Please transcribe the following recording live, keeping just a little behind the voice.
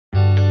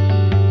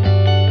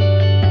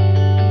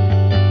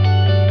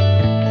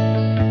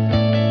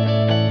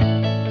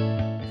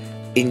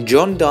In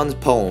John Donne's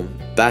poem,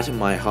 Batter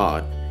My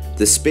Heart,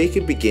 the speaker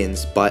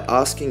begins by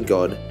asking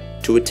God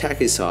to attack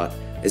his heart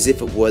as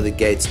if it were the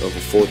gates of a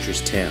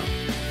fortress town.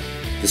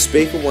 The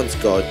speaker wants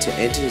God to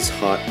enter his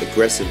heart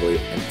aggressively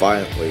and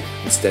violently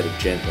instead of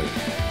gently.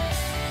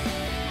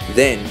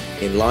 Then,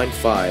 in line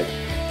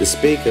 5, the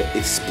speaker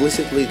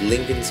explicitly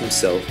links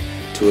himself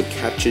to a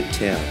captured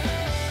town.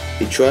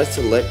 He tries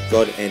to let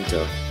God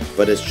enter,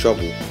 but has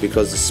trouble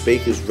because the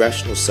speaker's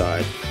rational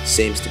side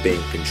seems to be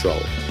in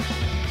control.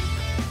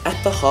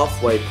 At the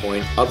halfway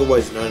point,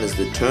 otherwise known as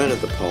the turn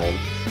of the poem,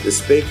 the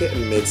speaker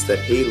admits that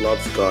he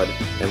loves God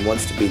and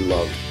wants to be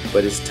loved,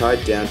 but is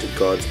tied down to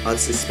God's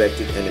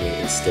unsuspected enemy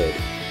instead,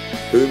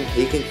 whom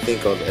he can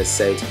think of as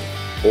Satan,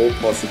 or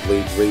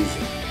possibly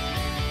reason.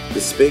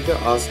 The speaker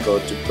asks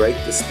God to break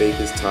the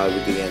speaker's tie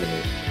with the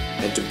enemy,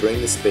 and to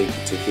bring the speaker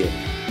to him,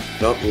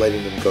 not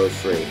letting them go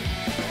free.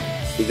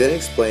 He then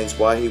explains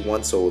why he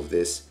wants all of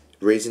this,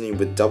 reasoning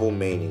with double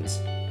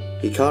meanings.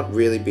 He can't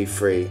really be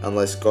free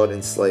unless God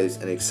enslaves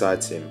and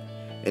excites him,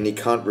 and he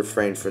can't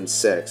refrain from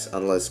sex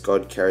unless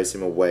God carries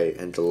him away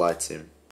and delights him.